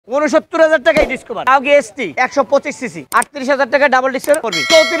৬৯,০০০ টাকায় ডিসকভার আগে ST ১২৫ CC ৩৮,০০০ টাকা ডাবল ডিস্কের করবি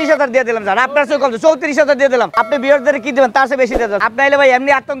 ৩৪,০০০ দিয়ে দিলাম জান আপনার চেয়ে কম ৩৪,০০০ দিয়ে দিলাম আপনি ভিউয়ারদের কি দিবেন তার চেয়ে বেশি দিয়ে দেন আপনি আইলে ভাই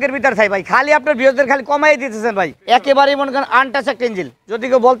এমনি আতঙ্কের ভিতর থাই ভাই খালি আপনার ভিউয়ারদের খালি কমাই দিতেছেন ভাই একেবারেই মনে করেন আনটাচ একটা ইঞ্জিন যদি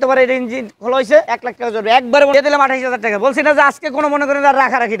কেউ বলতে পারে এই ইঞ্জিন খোলা হইছে ১ লাখ টাকা জন্য একবারে দিয়ে দিলাম ২৮,০০০ টাকা বলছি না যে আজকে কোনো মনে করেন আর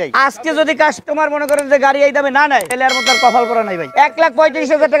রাখি নাই আজকে যদি কাস্টমার মনে করেন যে গাড়ি এই দামে না নেয় তাহলে আর মতো আর কপাল করা নাই ভাই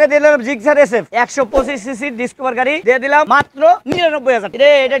 ১,৩৫,০০০ টাকা দিয়ে দিলাম জিক্সার এসএফ ১২৫ সিসি ডিসকভার গাড়ি দিয়ে দিলাম মাত্র ৯৯,০০০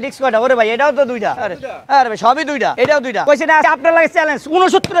 রে এটা ডিসকভারটা ওরে ভাই এটাও তো দুইটা আরে ভাই সবই দুইটা এটাও দুইটা কইছে না আপনার লাগে চ্যালেঞ্জ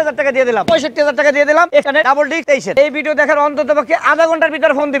 ৬৯,০০০ টাকা দিয়ে দিলাম ৬৫,০০০ টাকা দিয়ে দিলাম এখানে ডাবল ডিস্ক স্টেশন এই ভিডিও দেখার অন্ততপক্ষে আধা ঘন্টার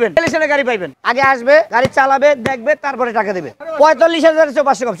ভিতর ফোন দিবেন টেলিশনে গাড়ি পাইবেন আগে আসবে গাড়ি চালাবে দেখবে তারপরে টাকা দিবে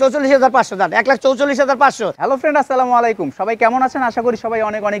 ৪৫,৫০০ কম ৪৪,৫০০ দাম ১,৪৪,৫০০ হ্যালো ফ্রেন্ড আসসালামু আলাইকুম সবাই কেমন আছেন আশা করি সবাই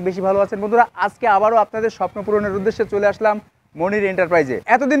অনেক অনেক বেশি ভালো আছেন বন্ধুরা আজকে আবারও আপনাদের স্বপ্ন পূরণের উদ্দেশ্যে চলে আসলাম মনির এন্টারপ্রাইজে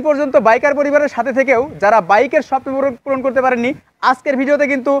এতদিন পর্যন্ত বাইকার পরিবারের সাথে থেকেও যারা বাইকের স্বপ্ন পূরণ করতে পারেননি আজকের ভিডিওতে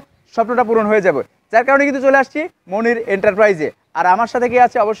কিন্তু স্বপ্নটা পূরণ হয়ে যাবে যার কারণে কিন্তু চলে আসছি মনির এন্টারপ্রাইজে আর আমার সাথে কি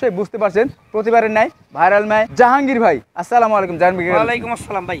আছে অবশ্যই বুঝতে পারছেন প্রতিবারের নাই ভাইরাল ম্যান জাহাঙ্গীর ভাই আসসালামু আলাইকুম জাহাঙ্গীর ভাই ওয়ালাইকুম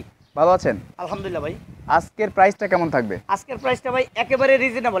আসসালাম ভাই ভালো আছেন আলহামদুলিল্লাহ ভাই আজকের প্রাইসটা কেমন থাকবে আজকের প্রাইসটা ভাই একেবারে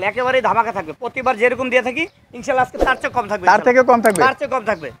রিজনেবল একেবারে ধামাকা থাকবে প্রতিবার যেরকম দিয়ে থাকি ইনশাআল্লাহ আজকে তার চেয়ে কম থাকবে তার থেকে কম থাকবে তার চেয়ে কম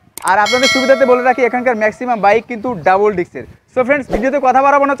থাকবে আর আপনাদের সুবিধাতে বলে রাখি এখানকার ম্যাক্সিমাম বাইক কিন্তু ডাবল ডিস্কের সো ফ্রেন্ডস ভিডিওতে কথা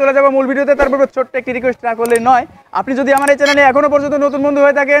বাড়াবো না চলে যাবো মূল ভিডিওতে তারপর ছোট্ট একটি রিকোয়েস্ট না করলে নয় আপনি যদি আমার এই চ্যানেলে এখনো পর্যন্ত নতুন বন্ধু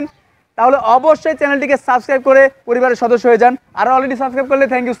হয়ে থাকেন তাহলে অবশ্যই চ্যানেলটিকে সাবস্ক্রাইব করে পরিবারের সদস্য হয়ে যান আর অলরেডি সাবস্ক্রাইব করলে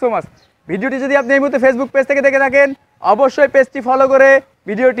থ্যাংক ইউ সো মাচ ভিডিওটি যদি আপনি এই মুহূর্তে ফেসবুক পেজ থেকে দেখে থাকেন অবশ্যই পেজটি ফলো করে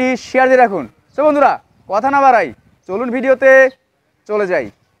ভিডিওটি শেয়ার দিয়ে রাখুন সো বন্ধুরা কথা না বাড়াই চলুন ভিডিওতে চলে যাই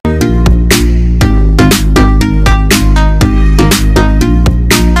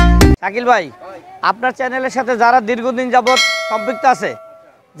শাকিল ভাই আপনার চ্যানেলের সাথে যারা দীর্ঘদিন যাবত সম্পৃক্ত আছে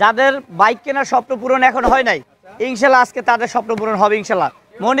যাদের বাইক কেনার স্বপ্ন পূরণ এখন হয় নাই ইনশাল্লাহ আজকে তাদের স্বপ্ন পূরণ হবে ইনশাল্লাহ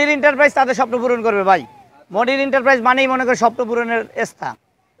মনির এন্টারপ্রাইজ তাদের স্বপ্ন পূরণ করবে ভাই মনির এন্টারপ্রাইজ মানেই মনে করে স্বপ্ন পূরণের স্থান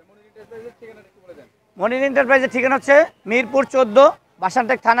মনির এন্টারপ্রাইজের ঠিকানা হচ্ছে মিরপুর ১৪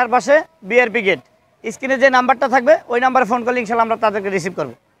 বাসানটেক থানার পাশে বিআরপি গেট স্ক্রিনে যে নাম্বারটা থাকবে ওই নাম্বারে ফোন করলে ইনশাল্লাহ আমরা তাদেরকে রিসিভ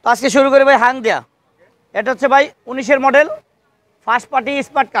করবো তো আজকে শুরু করি ভাই হাং দেয়া এটা হচ্ছে ভাই ১৯-এর model first party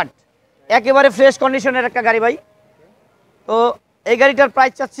smart card একেবারে ফ্রেশ কন্ডিশনের একটা গাড়ি ভাই তো এই গাড়িটার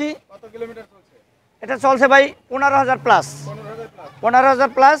প্রাইস চাচ্ছি কত কিলোমিটার চলছে এটা চলছে ভাই ১৫,০০০ plus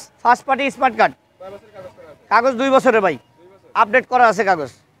 ১৫,০০০ plus first party smart card কাগজ ২ বছরের ভাই আপডেট করা আছে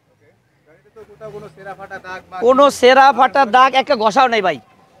কাগজ কোনো সেরা ফাটা দাগ একটা ঘষাও নেই ভাই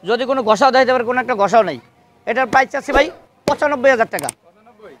যদি কোনো ঘষাও দেয় যাবে কোনো একটা ঘষাও নেই এটার প্রাইস চাচ্ছি ভাই ৯৫,০০০ টাকা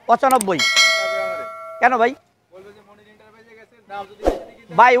 ৯৫ কেন ভাই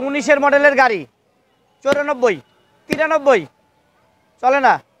ভাই ১৯-এর মডেলের গাড়ি ৯৪ ৯৩ চলে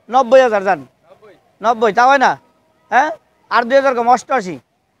না ৯০,০০০ যান ৯০ তা হয় না হ্যাঁ আর ২,০০০ কম ৮৮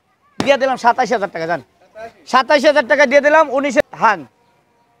 দিয়ে দিলাম ২৭,০০০ টাকা যান ২৭,০০০ টাকা দিয়ে দিলাম ১৯-এর হাং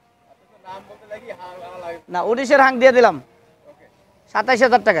না ১৯-এর হাং দিয়ে দিলাম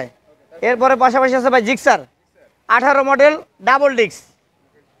 ২৭,০০০ টাকায় এরপরে পাশাপাশি আছে ভাই জিক্সার ১৮ মডেল ডাবল ডিস্ক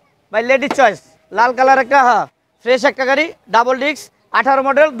ভাই লেডিস চয়েস লাল কালার একটা হ্যাঁ ফ্রেশ একটা গাড়ি ডাবল ডিস্ক ১৮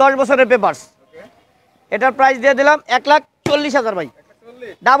 মডেল ১০ বছরের পেপারস এটার প্রাইস দিয়ে দিলাম ১,৪০,০০০ ভাই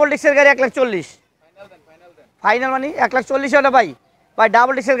ডাবল ডিস্কের গাড়ি ১,৪০,০০০ ফাইনাল মানে ১,৪০,০০০ হলে ভাই ভাই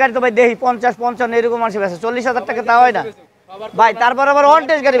ডাবল ডিস্কের গাড়ি তো ভাই দেখি ৫০-৫৫ এরকম মানুষ বেছে ৪০,০০০ টাকা তা হয় না ভাই তারপর আবার ওয়ান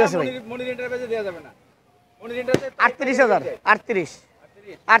টেস্ট গাড়ি বেছে ভাই ৩৮,০০০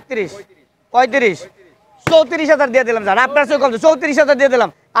 ৩৮ ৩৫ ৩৪,০০০ দিয়ে দিলাম জান আপনার চেয়ে কম ৩৪,০০০ দিয়ে দিলাম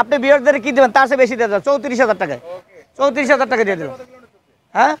আপনি ভিউয়ারদের কি দেবেন তার চেয়ে বেশি দিয়ে দেবেন ৩৪,০০০ টাকায় ৩৪,০০০ টাকা দিয়ে দিলাম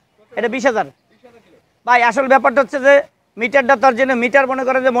হ্যাঁ এটা ২০,০০০ ভাই আসল ব্যাপারটা হচ্ছে যে মিটারটা তার জন্য মিটার মনে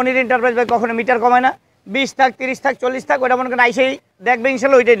করে যে মনির এন্টারপ্রাইজ ভাই কখনো মিটার কমায় না ২০ থাক ৩০ থাক ৪০ থাক ওটা মনে করেন আইসেই দেখবে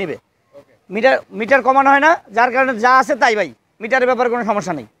ইনশাল্লাহ ওইটাই নেবে মিটার কমানো হয় না যার কারণে যা আছে তাই ভাই মিটারের ব্যাপারে কোনো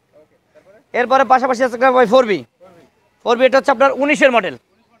সমস্যা নেই এরপরে পাশাপাশি আছে ভাই 4B এটা হচ্ছে আপনার ১৯-এর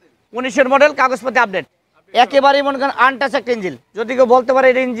মডেল কাগজপত্রে আপডেট একেবারেই মনে করেন আনটাচ একটা ইঞ্জিন যদি কেউ বলতে পারে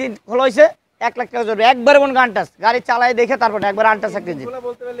এটা ইঞ্জিন খোলা হয়েছে ১ লাখ টাকা জরিমানা একবারে মনে করেন আনটাচ গাড়ি চালায় দেখে তারপরে একবার আনটাচ একটা ইঞ্জিন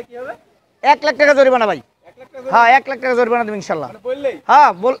 ১ লাখ টাকা জরিমানা ভাই হ্যাঁ ১ লাখ টাকা জরিমানা দেবেন ইনশাল্লাহ হ্যাঁ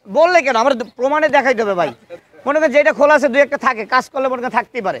বললে কেন আমার প্রমাণে দেখাইতে হবে ভাই মনে করেন যেটা খোলা আছে ২-১টা থাকে কাজ করলে মনে করেন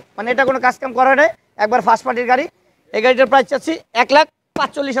থাকতেই পারে মানে এটা কোনো কাজ কাম করা নেই একবার ফার্স্ট পার্টির গাড়ি এই গাড়িটার প্রাইস চাচ্ছি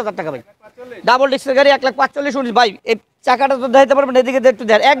 ১,৪৫,০০০ টাকা ভাই ডাবল ডিস্কের গাড়ি ১,৪৫,০০০ ভাই এই চাকাটা তো দেখাইতে পারবেন এদিকে একটু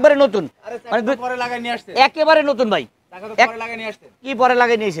দেখ একবারে নতুন মানে একেবারে নতুন ভাই কি পরে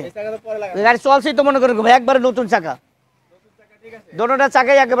লাগাই নিয়েছে গাড়ি চলছেই তো মনে করেন একবারে নতুন চাকা দোনোটা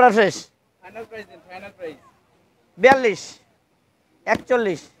চাকাই একেবারে ফ্রেশ ৪২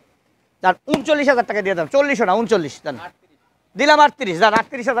 ৪১ তার ৩৯,০০০ টাকা দিয়ে দাম ৪০ না ৩৯ দেন দিলাম 38, যান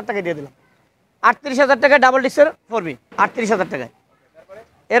 38,000 টাকায় দিয়ে দিলাম। 38,000 টাকায় ডাবল ডিক্সের 4B, 38,000 টাকায়।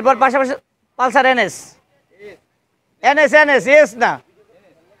 এরপর পাশাপাশি পালসার এনএস এস না,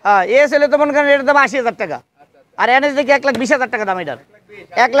 হ্যাঁ এস হলে তো মনে করেন এটার দাম 80,000 টাকা, আর এনএস দেখি 1,20,000 টাকা দাম এটার।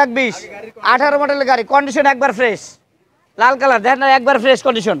 1,20,000, 18 মডেলের গাড়ি, কন্ডিশন একবার ফ্রেশ, লাল কালার দেখেন না, একবার ফ্রেশ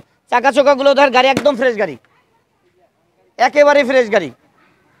কন্ডিশন। চাকা চোকাগুলো ধর গাড়ি একদম ফ্রেশ গাড়ি, একেবারেই ফ্রেশ গাড়ি,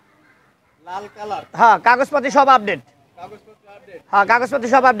 লাল কালার। হ্যাঁ কাগজপাতি সব আপডেট, হ্যাঁ কাগজপাতি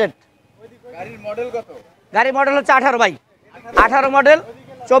সব আপডেট। গাড়ির মডেল কত? গাড়ি মডেল হচ্ছে 18 ভাই, 18 মডেল,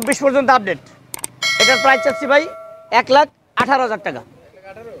 24 পর্যন্ত আপডেট। এটার প্রাইস চাচ্ছি ভাই 1,18,000 টাকা।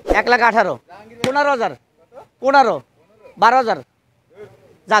 1,18,000, 15,000, 15, 12,000,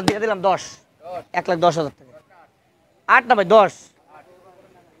 যান দিয়ে দিলাম 10, 1,10,000 টাকা। 8 না ভাই 10,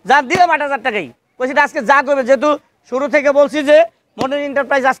 যান দিলাম 8,000 টাকাই। বলছি আজকে যা করবে, যেহেতু শুরু থেকে বলছি যে মনির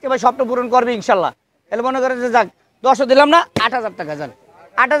এন্টারপ্রাইজ আজকে ভাই স্বপ্ন পূরণ করবে ইনশাল্লাহ, তাহলে মনে করেন যে যাক 10ও দিলাম না, 8,000 টাকা যান।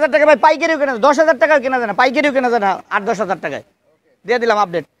 8,000 টাকা ভাই পাইকারিও কেনা, 10,000 টাকাও কেনা যায় না, পাইকারিও কেনা যায় না, 8-10,000 টাকায় দিয়ে দিলাম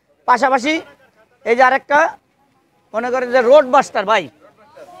আপডেট। পাশাপাশি এই যে আরেকটা মনে করেন যে রোড বাস্টার ভাই,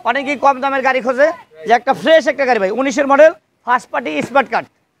 অনেকেই কম দামের গাড়ি খোঁজে, যে একটা ফ্রেশ একটা গাড়ি ভাই, 19-এর model, first party smart card,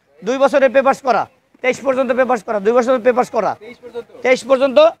 2 বছরের পেপারস করা, 23 পর্যন্ত পেপারস করা, 2 বছরের পেপারস করা, 23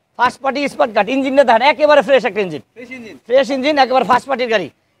 পর্যন্ত ফার্স্ট পার্টি স্মার্ট কার্ড। ইঞ্জিনটা দেখেন একেবারে ফ্রেশ একটা ইঞ্জিন, ফ্রেশ ইঞ্জিন, একেবারে ফার্স্ট পার্টির গাড়ি।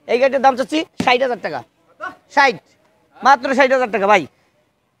 এই গাড়িটার দাম চাচ্ছি 60,000 টাকা, 60, মাত্র 60,000 টাকা ভাই।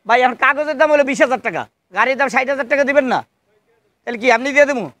 ভাই এখন কাগজের দাম হলো 20,000 টাকা, গাড়ির দাম 60,000 টাকা দিবেন না, তাহলে কি আপনি দিয়ে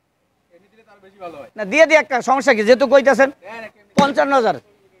দেবো না? দিয়ে দিই, একটা সমস্যা কি, যেহেতু কইতেছেন 55,000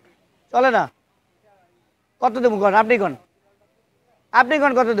 চলে না, কত দেবো কোন আপনি, কোন আপনি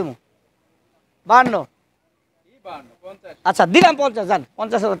কোন কত দেবো? 52, আচ্ছা দিলাম 50, যান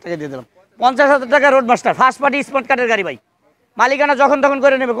 50,000 টাকা দিয়ে দিলাম। 50,000 টাকা road master first party smart কার্ডের গাড়ি ভাই, মালিকানা যখন তখন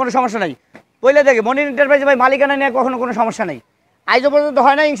করে নেবে, কোনো সমস্যা নাই। বলে দেখে মনির এন্টারপ্রাইজে ভাই মালিকানা নিয়ে কখনো কোনো সমস্যা নেই, আজও পর্যন্ত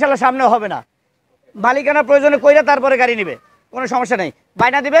হয় না, ইনশাল্লাহ সামনেও হবে না। মালিকানা প্রয়োজনে কইরা তারপরে গাড়ি নিবে, কোনো সমস্যা নেই।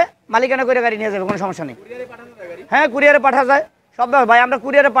 বাইনা দিবে, মালিকানা করে গাড়ি নিয়ে যাবে, কোনো সমস্যা নেই। হ্যাঁ কুরিয়ারে পাঠা যায় সব ভাই, আমরা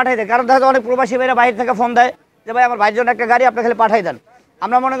কুরিয়ারে পাঠাই দিই, কারণ দেখা যায় অনেক প্রবাসী ভাইরা বাইরে থেকে ফোন দেয় যে ভাই আমার ভাইয়ের জন্য একটা গাড়ি আপনি খালি পাঠাই দেন।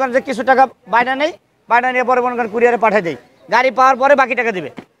 আমরা মনে করেন যে কিছু টাকা বাইনা নেই, বাইনা নিয়ে পরে মনে করেন কুরিয়ারে পাঠাই দিই, গাড়ি পাওয়ার পরে বাকি টাকা দিবে।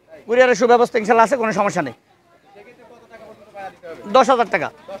 কুরিয়ারের সুব্যবস্থা ইনশাল্লাহ আছে, কোনো সমস্যা নেই। 10,000 টাকা,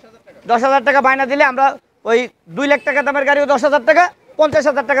 10,000 টাকা বাইনা দিলে আমরা ওই 2 লাখ টাকা দামের গাড়িও 10,000 টাকা,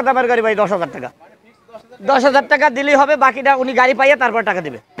 50,000 টাকা দামের গাড়ি ভাই 10,000 টাকা। 10,000 টাকা দিলেই হবে, বাকিটা উনি গাড়ি পাইয়ে তারপর টাকা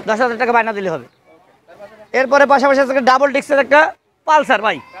দিবে, 10,000 টাকা বাইনা দিলে হবে। এরপরে পাশাপাশি ডাবল ডিক্সের একটা পালসার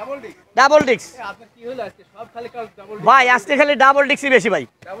ভাই, ডাবল ডিক্স ভাই, আজকে খালি ডাবল ডিক্সই বেশি ভাই,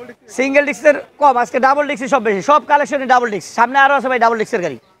 সিঙ্গেল ডিক্সের কম, আজকে ডাবল ডিক্সই সব বেশি, সব কালেকশনই ডাবল ডিক্স। সামনে আরও আছে ভাই ডাবল ডিক্সের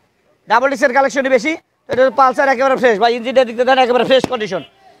গাড়ি, ডাবল ডিক্সের কালেকশনই বেশি। এটা পালসার একেবারে ফ্রেশ ভাই, ইঞ্জিনটা দিকতে দেন একেবারে ফ্রেশ কন্ডিশন,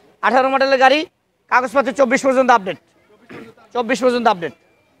 18 মডেলের গাড়ি, কাগজপত্র 24 পর্যন্ত আপডেট, 24 পর্যন্ত আপডেট।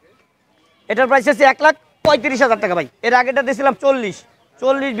 এটার প্রাইস আছে 1,35,000 টাকা ভাই। এর আগেটা দিয়েছিলাম 40,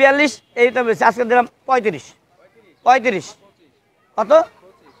 42, এইটা বেশি, আজকে দিলাম 35, কত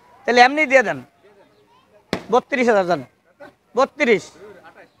তাহলে এমনি দিয়ে দেন 32,000, যান 32,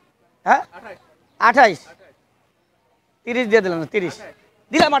 হ্যাঁ 28, 30 দিয়ে দিলাম, 30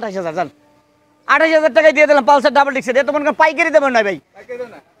 দিলাম, 28,000, যান 28,000 টাকায় দিয়ে দিলাম পালসার ডাবল ডিক্সের। এত মনে করেন পাইকারি দামে নয় ভাই,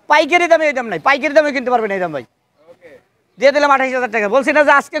 পাইকারি দামে এই দাম নাই, পাইকারি দামে কিনতে পারবেন এই দাম ভাই, দিয়ে দিলাম 28,000 টাকা। বলছি না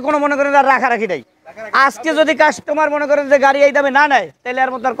যে আজকে কোনো মনে করেন আর রাখারাখি নাই, আজকে যদি কাস্টমার মনে করেন যে গাড়ি এই দামে না নেয়, তাহলে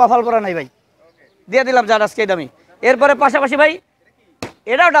এর মধ্যে আর কপাল পরা নাই ভাই, দিয়ে দিলাম যার আজকে এই দামি। এরপরে পাশাপাশি ভাই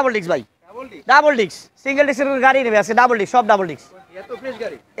এটাও ডাবল ডিক্স ভাই, ডাবল ডিক্স, সিঙ্গেল ডিক্সের গাড়ি নেবে আজকে, ডাবল ডিক্স, সব ডাবল ডিক্স,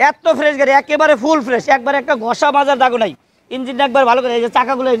 এত ফ্রেশ গাড়ি, একেবারে ফুল ফ্রেশ, একবার একটা ঘষা মাজার দাগও নাই, ইঞ্জিনটা একবার ভালো করে, এই যে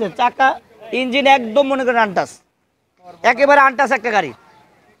চাকাগুলো, এই যে চাকা ইঞ্জিন একদম মনে করেন আনটাস, একেবারে আনটাস একটা গাড়ি।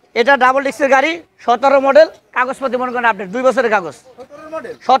 এটা ডাবল ডিক্সের গাড়ি, 17 মডেল, কাগজপত্র মনে করেন আপডেট, 2 বছরের কাগজ,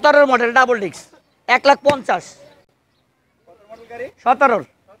 17 মডেল ডাবল ডিক্স, 1,50,000,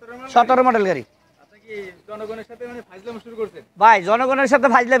 17 মডেল গাড়ি ভাই। জনগণের সাথে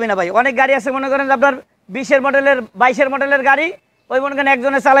ফাজলামি না ভাই, অনেক গাড়ি আছে মনে করেন আপনার 20-এর মডেলের 22-এর মডেলের গাড়ি, ওই মনে করেন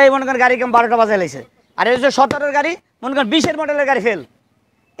একজনে চালাই মনে করেন গাড়ি কেমন 12টা বাজায় লাইছে, আর এই যে 17-এর গাড়ি মনে করেন 20-এর মডেলের গাড়ি ফেল,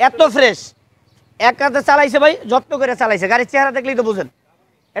 এত ফ্রেশ, এক হাতে চালাইছে ভাই, যত্ন করে চালাইছে, গাড়ির চেহারা দেখলেই তো বুঝেন।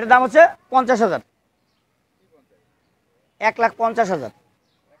 এটার দাম হচ্ছে 50,000, 1,50,000,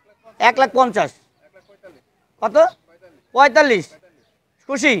 1,50,000, কত 45,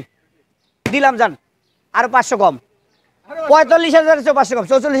 খুশি দিলাম, যান আরো 500 কম, 45,000 500 কম,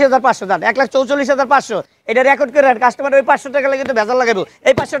 44,500, যান 1,44,500। এটা রেকর্ড করে কাস্টমার ওই 500 টাকা লাগে তো ভেজাল লাগাবো,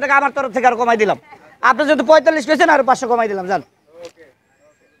 এই 500 টাকা আমার তরফ থেকে আর কমাই দিলাম, আপনি যদি 45 পেয়েছেন আরো 500 কমাই দিলাম, যান।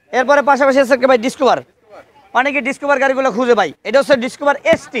 এরপরে পাশাপাশি আছে ভাই ডিসকভার, অনেকে ডিসকভার গাড়িগুলো খুঁজে ভাই, এটা হচ্ছে ডিসকভার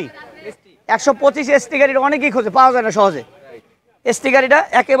ST 125 ST গাড়িটা অনেকেই খুঁজে, পাওয়া যায় না সহজে, এসটি গাড়িটা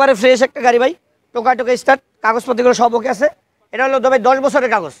একেবারে ফ্রেশ একটা গাড়ি ভাই, টোকা টোকা স্টার্ট, কাগজপত্রগুলো সব ওকে আছে। এটা হলো ভাই 10 বছরের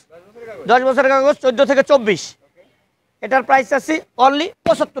কাগজ, 10 বছরের কাগজ, 14 থেকে 24। এটার প্রাইস আছে অনলি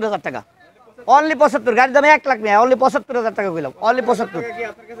 75,000 টাকা, অনলি 75। গাড়ির দামে 1 লাখ নেই, অনলি 75,000 টাকা কইলাম, অনলি 75।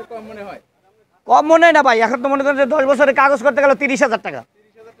 কম মনে হয় না ভাই, এখন তো মনে করেন যে 10 বছরের কাগজ করতে গেলে 30,000 টাকা,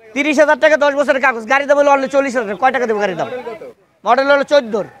 30,000 টাকা 10 বছরের কাগজ। গাড়ির দাম হলো অনলি 40,000। কয় টাকা দেবো গাড়ির দাম? মডেল হলো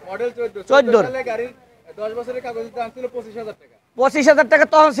 14। 14 25,000 টাকা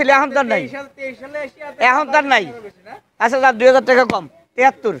তখন ছিল, এখন তার নাই, এখন তার নাই। আচ্ছা স্যার 2,000 টাকা কম,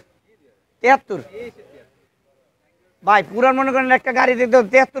 73 ভাই। পুরান মনে করেন একটা গাড়ি দেখতে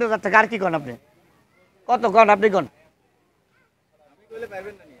 73,000 টাকা। আর কি কন আপনি? কত কন আপনি কন?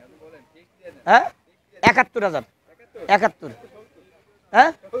 হ্যাঁ 71,000, 71, হ্যাঁ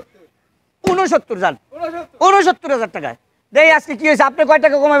 69 যান, 69,000 টাকা দেই। আজকে কি হয়েছে? আপনি কয়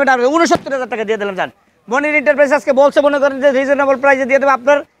টাকা কমাবেন? 69,000 টাকা দিয়ে দিলাম। যান, মনির এন্টারপ্রাইজ আজকে বলছে মনে করেন যে রিজনেবল প্রাইসে দিয়ে দেবে।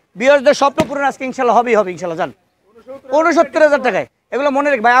 আপনার ভিউয়ারদের স্বপ্ন পূরণ আজকে ইনশাল্লাহ হবেই হবে ইনশাল্লাহ। যান 69,000 টাকায় এগুলো মনে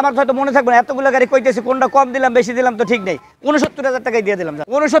রাখ ভাই, আমার হয়তো মনে থাকবে না, এতগুলো গাড়ি কইতেছি কোনটা কম দিলাম বেশি দিলাম তো ঠিক নেই। 69,000 টাকায় দিয়ে দিলাম।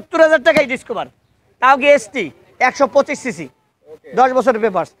 69,000 টাকায় ডিসকভার, তাও কি এসটি 125 সিসি, 10 বছরের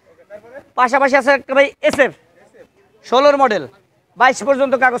পেপারস। পাশাপাশি আছে একটা ভাই এসএফ 16 মডেল, 22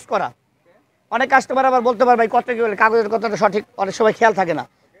 পর্যন্ত কাগজ করা। অনেক কাস্টমার আবার বলতে পারে ভাই কত কি বলে, কাগজের কথাটা সঠিক অনেক সময় খেয়াল থাকে না।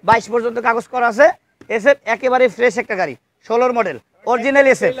 22 পর্যন্ত কাগজ করা আছে। এসএফ একেবারে ফ্রেশ একটা গাড়ি, 16 মডেল অরিজিনাল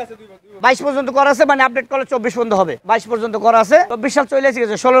এসএফ। 22 পর্যন্ত করা আছে, মানে আপডেট করলে 24 পর্যন্ত হবে। 22 পর্যন্ত করা আছে, 24 সাল চলে এসে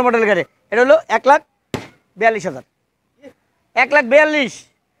গেছে। 16 মডেল গাড়ি। এটা হলো 1,42,000, 1,42,000।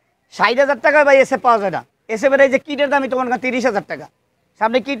 60,000 টাকায় ভাই এসএফ পাওয়া যায় না। এসএফ এর এই যে কিটের দামই তোমার 30,000 টাকা,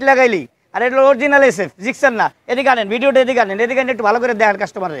 সামনে কিট লাগাইলি। আর এটা হলো অরিজিনাল এসএফ, জিক্সার না। এদিকে আনেন, ভিডিওটা এদিকে আনেন, এদিকে আনেন, একটু ভালো করে দেখান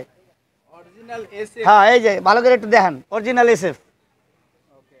কাস্টমারে। হ্যাঁ এই যে ভালো করে একটু দেখান, অরিজিনাল এসএফ।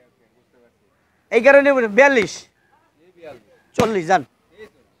 এই কারণে 42, 40 যান,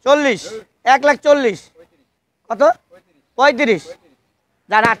 40, 1,40,000 কত 35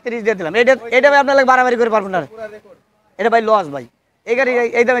 যান, 38 দিয়ে দিলাম। এটা ভাই আপনার বাড়াবাড়ি করে পারবো না, এটা ভাই লস ভাই। এই গাড়ি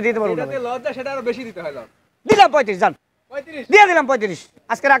এই দামে দিতে পারবো না, দিলাম 35 যান, দিয়ে দিলাম 35।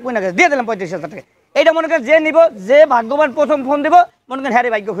 আজকে রাখবো না, দিয়ে দিলাম 35,000 টাকা। এইটা মনে করেন যে নিব, যে ভাগ্যবান প্রথম ফোন দিব মনে করেন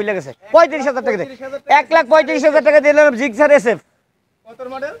হ্যাঁ ভাগ্য খুলে গেছে। 35,000 টাকা দিয়ে 1,35,000 টাকা দিয়ে দিলাম Gixxer SF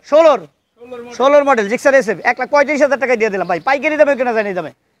 16 model Gixxer SF 1,35,000 টাকা দিয়ে দিলাম ভাই। পাইকারি দামে কেনা জানি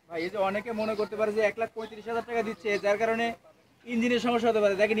দামে ভাই। এই যে অনেকে মনে করতে পারে যে 1,35,000 টাকা দিচ্ছে, যার কারণে ইঞ্জিনের সমস্যা হতে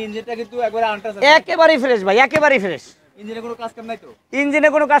পারে। দেখেন ইঞ্জিনটা কিন্তু একবারে আনটাচ আছে, একেবারেই ফ্রেশ ভাই, একেবারেই ফ্রেশ। ইঞ্জিনে কোনো কাজ কাম নাই তো? ইঞ্জিনে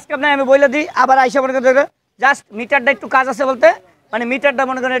কোনো কাজ কাম নাই, আমি বলে দিই। আবার আইসা মনে করেন জাস্ট মিটারটা একটু কাজ আছে বলতে, মানে মিটারটা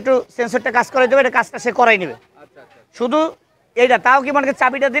মনে করেন একটু সেন্সরটা কাজ করে দেবে, এটা কাজটা সে করাই নেবে শুধু এইটা। তাও কি মনে করেন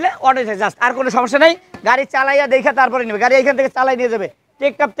চাবিটা দিলে অর্ডার হয়েছে জাস্ট, আর কোনো সমস্যা নেই। গাড়ি চালাইয়া দেখা তারপরে নেবে, গাড়ি এইখান থেকে চালাই নিয়ে যাবে,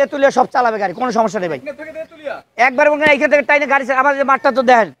 টেকটাপ তেতুলিয়া সব চালাবে গাড়ি, কোনো সমস্যা নেই ভাই। একবার মনে করেন এইখান থেকে টাইনে গাড়ি আবার যে মাঠটা তো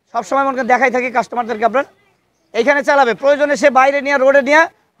দেখেন সবসময় মনে করেন দেখাই থাকি কাস্টমারদেরকে, আপনার এইখানে চালাবে, প্রয়োজনে সে বাইরে নিয়ে রোডে নিয়ে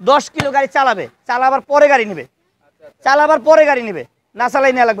 10 কিলো গাড়ি চালাবে, চালাবার পরে গাড়ি নেবে, চালাবার পরে গাড়ি নেবে, না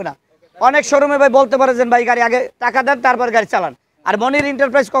চালাই নেওয়া লাগবে না। অনেক শোরুমে ভাই বলতে পারে যে ভাই গাড়ি আগে টাকা দেন তারপর গাড়ি চালান, আর মনির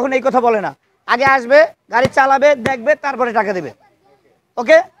এন্টারপ্রাইজ কখনো এই কথা বলে না। আগে আসবে, গাড়ি চালাবে, দেখবে, তারপরে টাকা দেবে।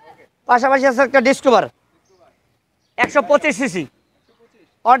 ওকে। পাশাপাশি আছে একটা ডিসকভার 125 সিসি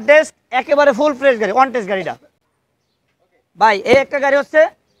অন টেস্ট, একেবারে ফুল ফ্রেশ গাড়ি, অন টেস্ট গাড়িটা ভাই। এই একটা গাড়ি হচ্ছে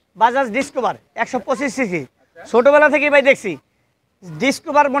বাজাজ ডিসকভার 125 সিসি। ছোটবেলা থেকেই ভাই দেখছি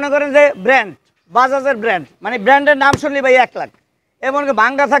ডিসকভার, মনে করেন যে ব্র্যান্ড, বাজাজের ব্র্যান্ড, মানে ব্র্যান্ডের নাম শুনলি ভাই 1 লাখ। এমন কি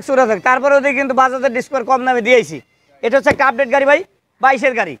ভাঙ্গা থাক চূড়া থাক, তারপরেও দেখি কিন্তু বাজাজের ডিসকভার কম দামে দিয়েছি। এটা হচ্ছে একটা আপডেট গাড়ি ভাই,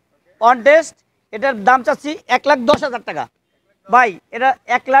 22-এর গাড়ি, অন টেস্ট। এটার দাম চাচ্ছি 1,10,000 টাকা ভাই। এটা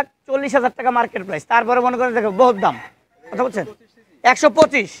 1,40,000 টাকা মার্কেট প্রাইস, তারপরে মনে করেন দেখো বহুত দাম, কথা বলছেন।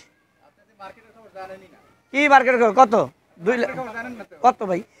 125 কি মার্কেট কত 2 লাখ কত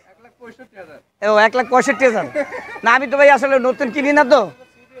ভাই? 1,65,000 না। আমি তো ভাই আসলে নতুন কিনি না তো,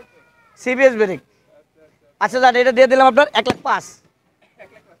 সিবিএস ব্রেক। আচ্ছা যান, এটা দিয়ে দিলাম আপনার 1,05,000,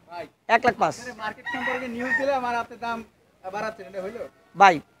 1,05,000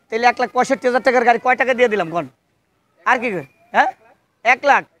 ভাই। তাহলে 1,65,000 টাকার গাড়ি কয় টাকা দিয়ে দিলাম কোন? আর কি হ্যাঁ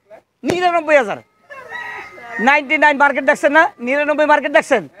 1,99,000, 99 মার্কেট দেখছেন না, 99 মার্কেট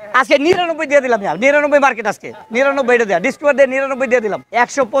দেখছেন। আজকে 99 দিয়ে দিলাম, 99 মার্কেট আজকে 99 এটা দেওয়া, ডিসকভার দিয়ে 99 দিয়ে দিলাম।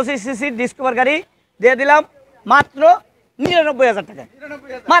 125 সিসি ডিসকভার গাড়ি দিয়ে দিলাম মাত্র 99,000 টাকা,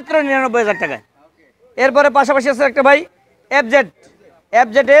 মাত্র 99,000 টাকায়। এরপরে পাশাপাশি আছে একটা ভাই FZ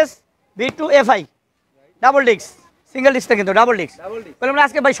V2 FI double disc, single ডিস্কটা কিন্তু ডাবল ডিস্ক বললাম না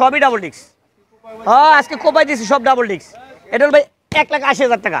আজকে ভাই, সবই ডাবল ডিস্ক। হ্যাঁ আজকে কোপাই দিয়েছি সব ডাবল ডিস্ক। এটা হল ভাই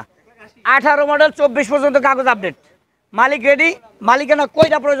 1,80,000 টাকা, 18 মডেল, 24 পর্যন্ত কাগজ আপডেট, মালিক রেডি, মালিকানা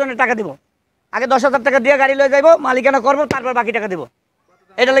কইটা প্রয়োজনে টাকা দিব, আগে 10,000 টাকা দিয়ে গাড়ি লয়ে যাইবো, মালিকানা করবো, তারপর বাকি টাকা দেবো।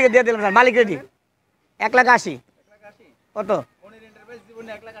 এটা লেগে দিয়ে দিলাম স্যার, মালিক রেডি। 1,80,000। কত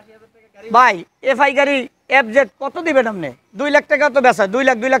ভাই? এফআই গাড়ি FZ কত দিবেন আপনি? 2 লাখ টাকা তো বেচা, 2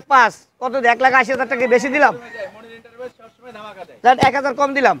 লাখ 2 লাখ 5, কত 1,80,000 টাকা বেশি দিলাম। 1,000 কম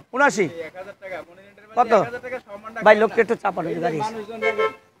দিলাম, 79। কত ভাই? লোককে একটু চাপানো গাড়ি।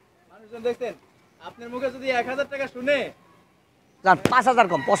 আপনার মুখে যদি 1,000 টাকা শুনে 5,000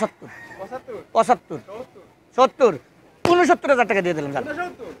 কম, 75, 75, 70, 69,000 টাকা দিয়ে দিলাম।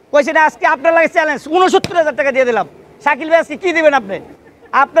 কইছি না আজকে আপনার লাগে চ্যালেঞ্জ, 69,000 টাকা দিয়ে দিলাম। শাকিল ভাই আজকে কি দিবেন আপনি?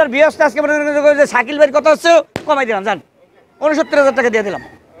 আপনার বিয়সটা আজকে শাকিল ভাইয়ের কথা হচ্ছে, কমাই দিলাম। জান 69,000 টাকা দিয়ে দিলাম।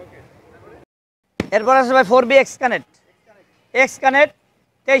 এরপর আছে ভাই 4B x connect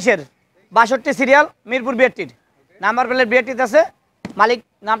 23-এর 62 serial, Mirpur বিআরটির number plate বিআরটিতে আছে। মালিক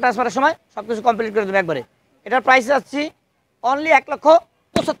নাম ট্রান্সফারের সময় সব কিছু কমপ্লিট করে দেবে একবারে। এটার প্রাইস যাচ্ছি অনলি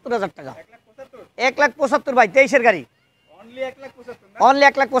 1,75,000 টাকা। 1,75,000 ভাই, 23-এর গাড়ি। অনলি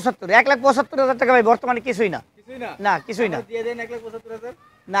 1,75,000। 1,75,000 টাকা ভাই বর্তমানে কিছুই না, না কিছুই না।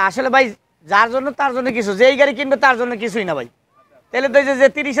 না আসলে ভাই যার জন্য তার জন্য কিছু, যেই গাড়ি কিনবে তার জন্য কিছুই না ভাই। তাহলে তো যে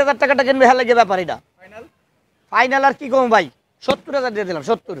 30,000 টাকাটা কিনবে হলে গিয়ে ব্যাপারই না। ফাইনাল আর কি কম ভাই? 70,000 দিয়ে দিলাম।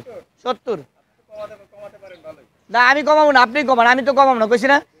 70। না আমি কমাবো না, আপনি কমান, আমি তো কমাবো না। কইছি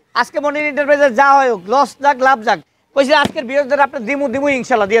না আজকে মনির এন্টারপ্রাইজের যা হয় হোক, লস যাক লাভ যাক, কইছি আজকের বিরোধীদের আপনি দিমু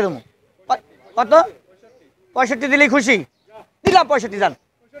ইনশাল্লাহ দিয়ে দেবো। কত? 65 দিলেই খুশি। দিলাম 65। যান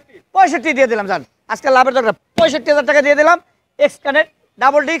 65 দিয়ে দিলাম। যান আজকে লাভের দরকার, 65,000 টাকা দিয়ে দিলাম। এক্স কানেক্ট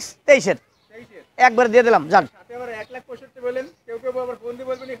ডাবল ডিস্ক 23-এর একবার দিয়ে দিলাম। যান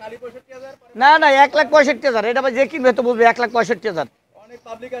না 1,65,000। এটা ভাই যে কিনবে তো বলবে 1,65,000।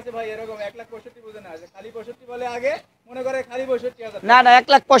 না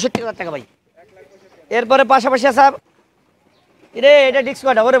 1,65,000 টাকা ভাই। এরপরে পাশাপাশি আছে রে, এটা ডিস্ক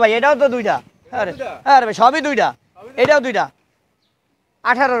কয়টা? ওরে ভাই এটাও তো 2টা। আরে ভাই সবই 2টা, এটাও 2টা।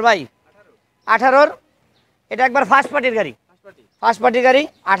 18-র ভাই, 18-র। এটা একবার ফার্স্ট পার্টির গাড়ি,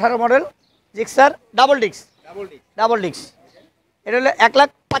 18 মডেল জিক্সার ডাবল ডিস্ক। এটা হলো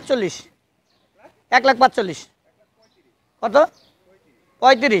 1,45,000। 1,45,000। কত?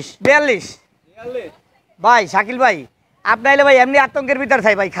 35, 42 ভাই। শাকিল ভাই আপনি আইলে ভাই এমনি আতঙ্কের ভিতর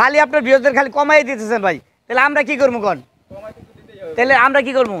থাই ভাই, খালি আপনার বিরোধীদের খালি কমাই দিতেছেন ভাই। তাহলে আমরা কি করবো কোন?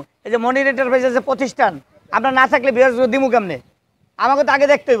 এই যে মনির এন্টারপ্রাইজের যে প্রতিষ্ঠান, আপনার না থাকলে বিরোধী দিমু কেমনে? আমাকে তো আগে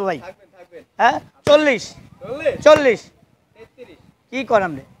দেখতে হইব ভাই। হ্যাঁ 40 কি করেন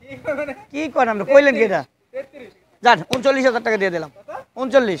আপনি? কইলেন কি এটা? যান 39,000 টাকা দিয়ে দিলাম।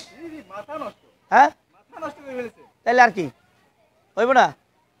 39। হ্যাঁ তাহলে আর কি হইব না?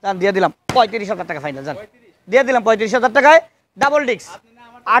 যান দিয়ে দিলাম 35,000 টাকা ফাইনাল। যান দিয়ে দিলাম 35,000 টাকায় ডাবল ডিস্ক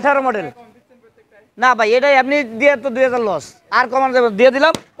 18 মডেল। না ভাই এটাই আপনি দিয়ে তো 2,000 লস, আর কমানো যাবে। দিয়ে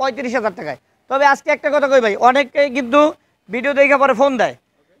দিলাম 35,000 টাকায়। তবে আজকে একটা কথা কই ভাই, অনেকেই কিন্তু ভিডিও দেখে পরে ফোন দেয়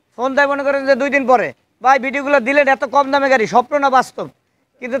মনে করেন যে 2 দিন পরে, ভাই ভিডিওগুলো দিলেন এত কম দামে গাড়ি, স্বপ্ন না বাস্তব?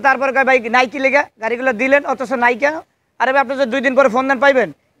 কিন্তু তারপরে কয় ভাই নাইকি লেগে গাড়িগুলো দিলেন, অথচ নাইকা। আরে ভাই আপনি যে 2 দিন পরে ফোন দেন পাইবেন,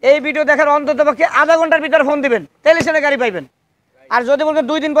 এই ভিডিও দেখার অন্তত পক্ষে আধা ঘন্টার ভিতরে ফোন দিবেন, তাহলে সেটা গাড়ি পাইবেন। আর যদি বলবেন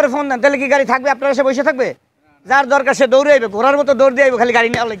 2 দিন পরে ফোন দেন, তাহলে কি গাড়ি থাকবে? আপনার এসে বসে থাকবে? যার দরকার সে দৌড়ে আইবে, ঘোরার মতো দৌড় দিয়ে আইবে খালি গাড়ি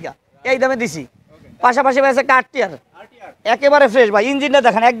নেওয়ার লাগিয়া। এই দামে দিছি। পাশাপাশি আছে একটা RTR একেবারে ফ্রেশ ভাই, ইঞ্জিনটা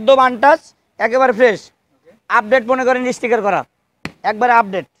দেখেন একদম আনটাচ, একেবারে ফ্রেশ। আপডেট মনে করেন স্টিকার করা, একবারে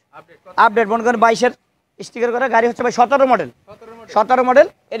আপডেট মনে করেন 22-এর স্টিকার করা গাড়ি। হচ্ছে ভাই 17 মডেল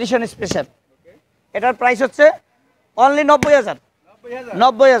এডিশন স্পেশাল। এটার প্রাইস হচ্ছে অনলি 90,000।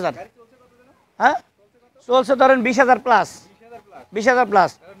 হ্যাঁ চলছে ধরেন 20,000 প্লাস।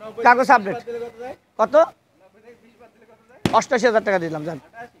 কাগজ আপডেট। কত? 88,000 টাকা দিলাম। যান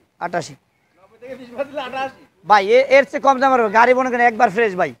 88 ভাই। এর চেয়ে কম দামের গাড়ি মনে করেন একবার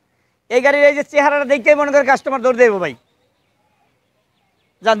ফ্রেশ ভাই। এই গাড়ির এই যে চেহারাটা দেখতেই মনে করেন কাস্টমার দৌড় দেবো ভাই।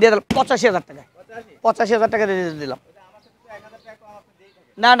 যান দিয়ে দিলাম 85,000 টাকা। 85,000 টাকা দিয়ে দিলাম।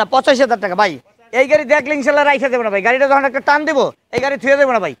 না 85,000 টাকা ভাই। এই গাড়ি দেখলে ইনশাল্লাহ রাইখা দেবো না ভাই। গাড়িটা যখন একটা টান দেবো, এই গাড়ি থুয়ে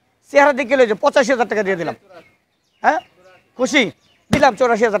দেবো না ভাই। চেহারা দেখে লইছে 85,000 টাকা দিয়ে দিলাম। হ্যাঁ খুশি? দিলাম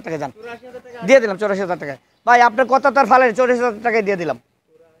 84,000 টাকা। যান দিয়ে দিলাম 84,000 টাকা ভাই। আপনার কত তার ফালে 84,000 টাকায় দিয়ে দিলাম।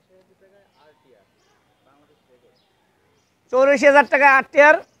 84,000 টাকা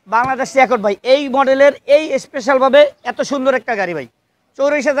RTR বাংলাদেশ রেকর্ড ভাই। এই মডেলের এই স্পেশালভাবে এত সুন্দর একটা গাড়ি ভাই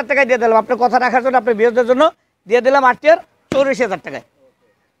 84,000 টাকায় দিয়ে দিলাম। আপনার কথা রাখার জন্য, আপনার বিরোধীদের জন্য দিয়ে দিলাম RTR 84,000 টাকায়।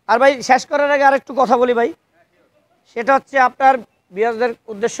 আর ভাই শেষ করার আগে আরেকটু কথা বলি ভাই, সেটা হচ্ছে আপনার বিরোধীদের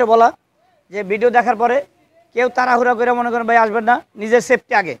উদ্দেশ্যে বলা যে ভিডিও দেখার পরে কেউ তাড়াহুড়া করে মনে করেন ভাই আসবেন না, নিজের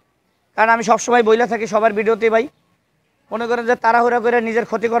সেফটি আগে। কারণ আমি সবসময় বইলা থাকি সবার ভিডিওতে ভাই, মনে করেন যে তাড়াহুড়া করে নিজের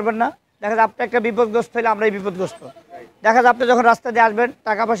ক্ষতি করবেন না। দেখা যায় আপনি একটা বিপদগ্রস্ত হলে আমরাই বিপদগ্রস্ত। দেখা যায় আপনি যখন রাস্তা দিয়ে আসবেন,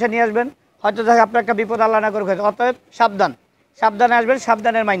 টাকা পয়সা নিয়ে আসবেন, হয়তো দেখে আপনার একটা বিপদ আল্লাহ না করে হয়েছে। অতএব সাবধান, সাবধানে আসবেন,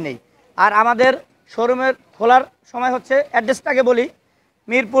 সাবধানের মাইন নেই। আর আমাদের শোরুমের খোলার সময় হচ্ছে, অ্যাড্রেসটাকে বলি,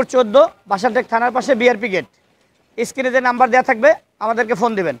 মিরপুর 14 বাসানটেক থানার পাশে বিআরপি গেট। স্ক্রিনে যে নাম্বার দেওয়া থাকবে আমাদেরকে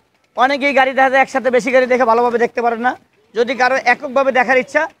ফোন দেবেন। অনেকেই গাড়ি দেখা যায় একসাথে বেশি গাড়ি দেখে ভালোভাবে দেখতে পারেন না। যদি কারো এককভাবে দেখার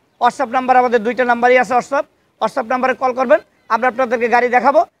ইচ্ছা, হোয়াটসঅ্যাপ নাম্বার আমাদের 2টা নাম্বারই আছে। হোয়াটসঅ্যাপ নাম্বারে কল করবেন, আমরা আপনাদেরকে গাড়ি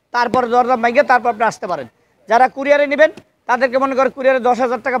দেখাবো, তারপর দরদাম ভাঙিয়ে তারপর আপনি আসতে পারেন। যারা কুরিয়ারে নেবেন তাদেরকে মনে করেন কুরিয়ারে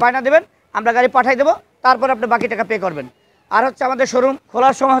 10,000 টাকা বায়না দেবেন, আমরা গাড়ি পাঠিয়ে দেবো, তারপর আপনি বাকি টাকা পে করবেন। আর হচ্ছে আমাদের শোরুম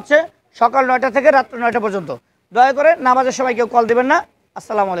খোলার সময় হচ্ছে সকাল 9টা থেকে রাত্র 9টা পর্যন্ত। দয়া করে নামাজের সময় কেউ কল দেবেন না।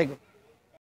 আসসালামু আলাইকুম।